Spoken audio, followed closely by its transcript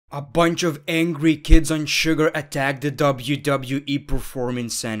A bunch of angry kids on sugar attacked the WWE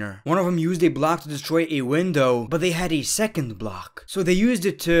Performance Center. One of them used a block to destroy a window, but they had a second block. So they used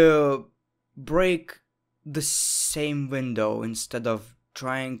it to break the same window instead of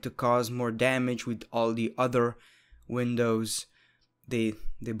trying to cause more damage with all the other windows. They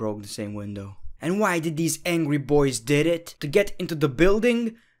broke the same window. And why did these angry boys did it? To get into the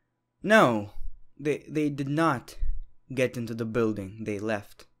building? No, they did not get into the building. They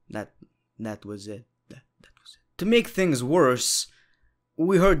left. That was it. That was it. To make things worse,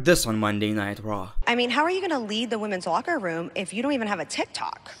 we heard this on Monday Night Raw. I mean, how are you going to lead the women's locker room if you don't even have a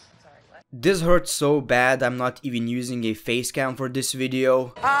TikTok? This hurt so bad I'm not even using a face cam for this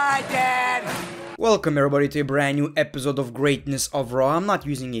video. Hi, Dad! Welcome everybody to a brand new episode of Greatness of Raw. I'm not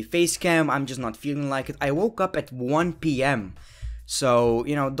using a face cam, I'm just not feeling like it. I woke up at 1 p.m. So,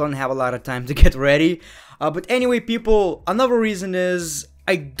 don't have a lot of time to get ready. But anyway, people, another reason is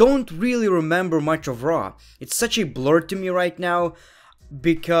I don't really remember much of Raw. It's such a blur to me right now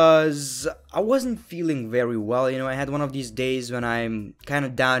because I wasn't feeling very well. I had one of these days when I'm kind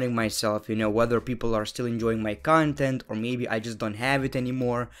of doubting myself, whether people are still enjoying my content or maybe I just don't have it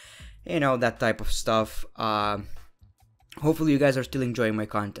anymore. That type of stuff. Hopefully you guys are still enjoying my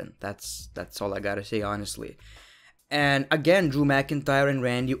content. That's all I gotta say, honestly. And again, Drew McIntyre and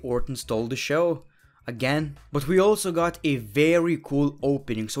Randy Orton stole the show. Again. But we also got a very cool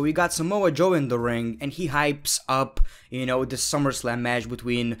opening. So we got Samoa Joe in the ring and he hypes up, the SummerSlam match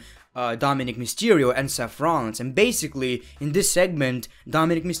between Dominic Mysterio and Seth Rollins. And basically, in this segment,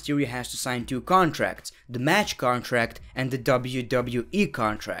 Dominic Mysterio has to sign two contracts. The match contract and the WWE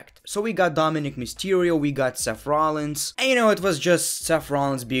contract. So we got Dominic Mysterio, we got Seth Rollins. And it was just Seth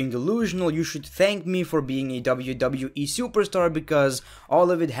Rollins being delusional. You should thank me for being a WWE superstar because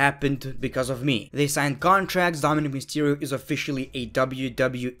all of it happened because of me. They signed contracts, Dominic Mysterio is officially a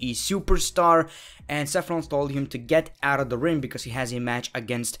WWE superstar. And Seth Rollins told him to get out of the ring because he has a match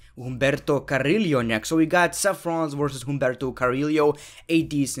against Humberto Carrillo next. So we got Seth Rollins versus Humberto Carrillo, a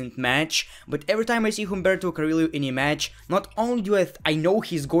decent match. But every time I see Humberto Carrillo in a match, not only do I know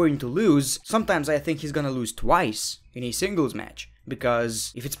he's going to lose, sometimes I think he's gonna lose twice in a singles match.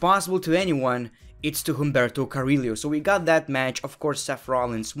 Because if it's possible to anyone, it's to Humberto Carrillo. So we got that match, of course Seth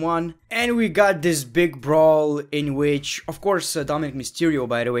Rollins won. And we got this big brawl in which, of course Dominic Mysterio,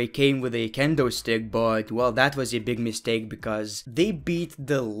 by the way, came with a kendo stick. But, well, that was a big mistake because they beat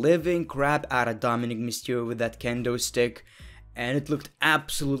the living crap out of Dominic Mysterio with that kendo stick. And it looked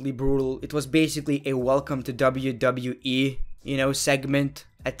absolutely brutal. It was basically a welcome to WWE, segment,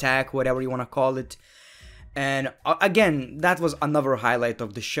 attack, whatever you want to call it. And again, that was another highlight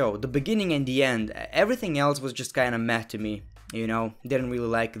of the show. The beginning and the end, everything else was just kind of meh to me, didn't really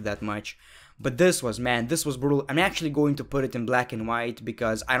like it that much. But this was brutal. I'm actually going to put it in black and white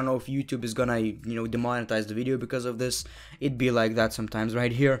because I don't know if YouTube is gonna, demonetize the video because of this. It'd be like that sometimes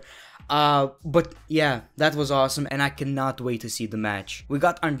right here. But yeah, that was awesome and I cannot wait to see the match. We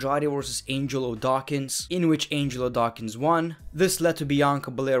got Andrade versus Angelo Dawkins, in which Angelo Dawkins won. This led to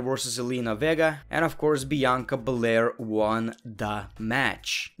Bianca Belair versus Zelina Vega, and of course Bianca Belair won the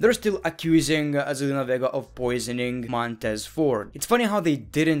match. They're still accusing Zelina Vega of poisoning Montez Ford. It's funny how they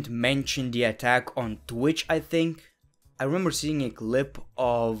didn't mention the attack on Twitch, I think. I remember seeing a clip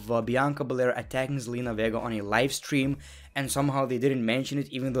of Bianca Belair attacking Zelina Vega on a live stream, and somehow they didn't mention it,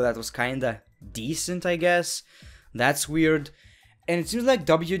 even though that was kinda decent, I guess. That's weird. And it seems like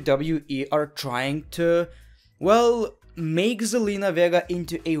WWE are trying to, well, make Zelina Vega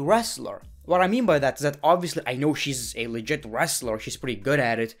into a wrestler. What I mean by that is that obviously I know she's a legit wrestler, she's pretty good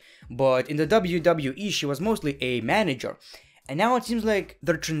at it, but in the WWE she was mostly a manager. And now it seems like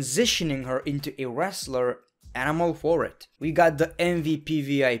they're transitioning her into a wrestler, and I'm all for it. We got the MVP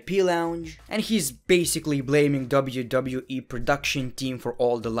VIP lounge, and he's basically blaming WWE production team for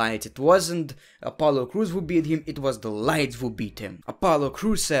all the lights. It wasn't Apollo Crews who beat him, it was the lights who beat him. Apollo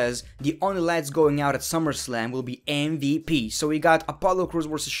Crews says the only lights going out at SummerSlam will be MVP. So we got Apollo Crews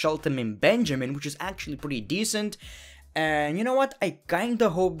versus Shelton and Benjamin, which is actually pretty decent. And you know what, I kinda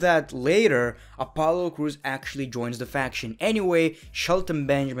hope that later Apollo Crews actually joins the faction. Anyway, Shelton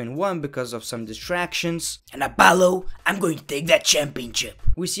Benjamin won because of some distractions. And Apollo, I'm going to take that championship.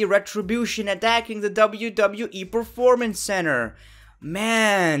 We see Retribution attacking the WWE Performance Center.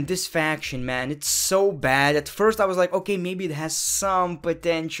 Man, this faction, man, it's so bad. At first I was like, okay, maybe it has some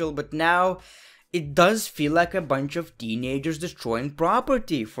potential, but now it does feel like a bunch of teenagers destroying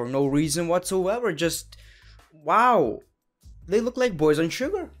property for no reason whatsoever. Just wow, they look like boys on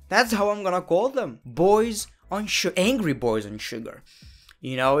sugar. That's how I'm gonna call them. Boys on sugar. Angry boys on sugar.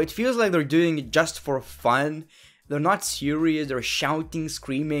 It feels like they're doing it just for fun. They're not serious, they're shouting,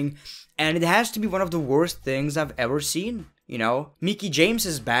 screaming, and it has to be one of the worst things I've ever seen. You know, Mickie James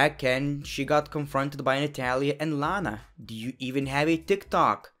is back and she got confronted by Natalya and Lana. Do you even have a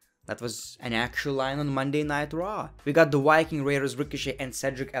TikTok? That was an actual line on Monday Night Raw. We got the Viking Raiders, Ricochet and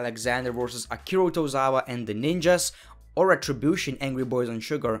Cedric Alexander versus Akira Tozawa and the Ninjas, or Retribution, Angry Boys on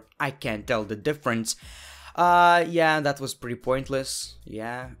Sugar. I can't tell the difference. Yeah, that was pretty pointless.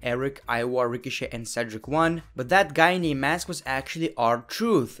 Yeah, Eric, Iowa, Ricochet, and Cedric won. But that guy named Mask was actually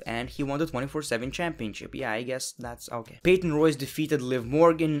R-Truth, and he won the 24/7 championship. Yeah, I guess that's okay. Peyton Royce defeated Liv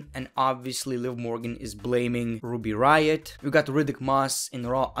Morgan, and obviously Liv Morgan is blaming Ruby Riott. We got Riddick Moss in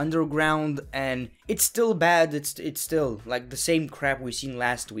Raw Underground, and it's still bad. It's still like the same crap we seen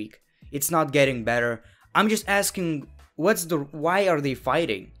last week. It's not getting better. I'm just asking, why are they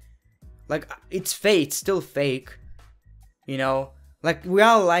fighting? Like, it's fake, it's still fake, you know? Like, we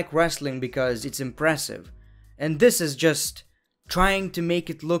all like wrestling because it's impressive. And this is just trying to make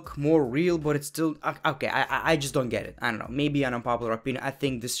it look more real, but it's still... Okay, I just don't get it. I don't know, maybe an unpopular opinion. I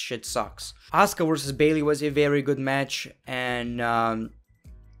think this shit sucks. Asuka versus Bayley was a very good match, and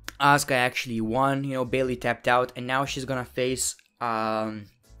Asuka actually won. You know, Bayley tapped out, and now she's gonna face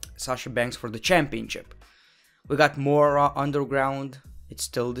Sasha Banks for the championship. We got more Underground. It's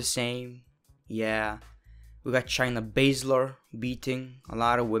still the same. Yeah. We got Shayna Baszler beating a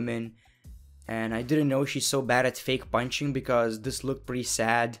lot of women. And I didn't know she's so bad at fake punching because this looked pretty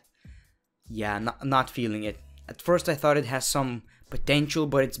sad. Yeah, not feeling it. At first I thought it has some potential,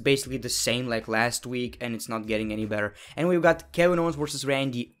 but it's basically the same like last week and it's not getting any better. And we've got Kevin Owens versus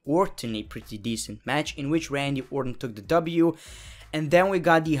Randy Orton, a pretty decent match in which Randy Orton took the W. And then we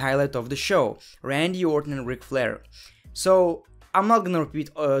got the highlight of the show, Randy Orton and Ric Flair. So, I'm not gonna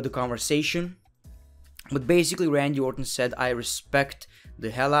repeat the conversation, but basically Randy Orton said, I respect the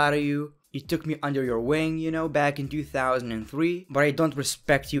hell out of you. You took me under your wing, you know, back in 2003, but I don't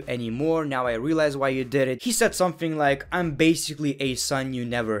respect you anymore. Now I realize why you did it. He said something like, I'm basically a son you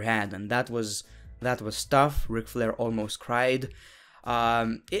never had, and that was tough. Ric Flair almost cried.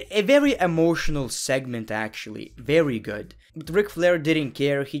 A very emotional segment, actually. Very good. But Ric Flair didn't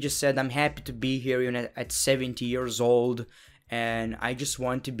care. He just said, I'm happy to be here, you know, at 70 years old. And I just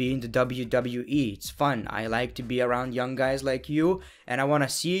want to be in the WWE. It's fun. I like to be around young guys like you. And I want to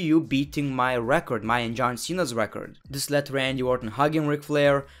see you beating my record, my and John Cena's record. This let Randy Orton hugging Ric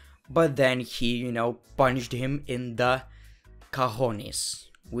Flair. But then he, you know, punched him in the cojones,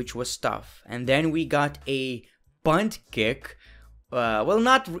 which was tough. And then we got a punt kick. Well,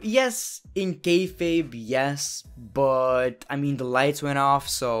 not... Yes, in kayfabe, yes. But, I mean, the lights went off,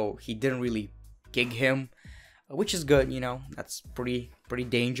 so he didn't really kick him. Which is good, you know, that's pretty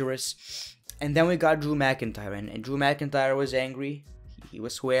dangerous. And then we got Drew McIntyre, and Drew McIntyre was angry, he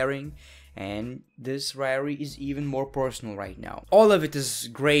was swearing, and this rivalry is even more personal right now. All of it is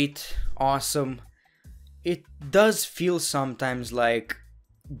great, awesome. It does feel sometimes like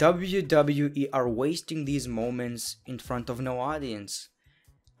WWE are wasting these moments in front of no audience.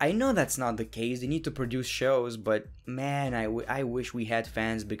 I know that's not the case, they need to produce shows, but man, I wish we had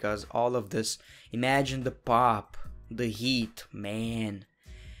fans because all of this, imagine the pop, the heat, man.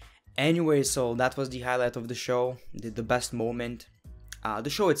 Anyway, so that was the highlight of the show, the best moment.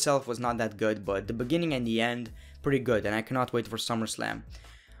 The show itself was not that good, but the beginning and the end, pretty good, and I cannot wait for SummerSlam.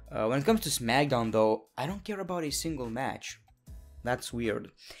 When it comes to SmackDown though, I don't care about a single match. That's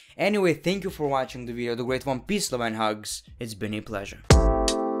weird. Anyway, thank you for watching the video, the great one. Peace, love, and hugs. It's been a pleasure.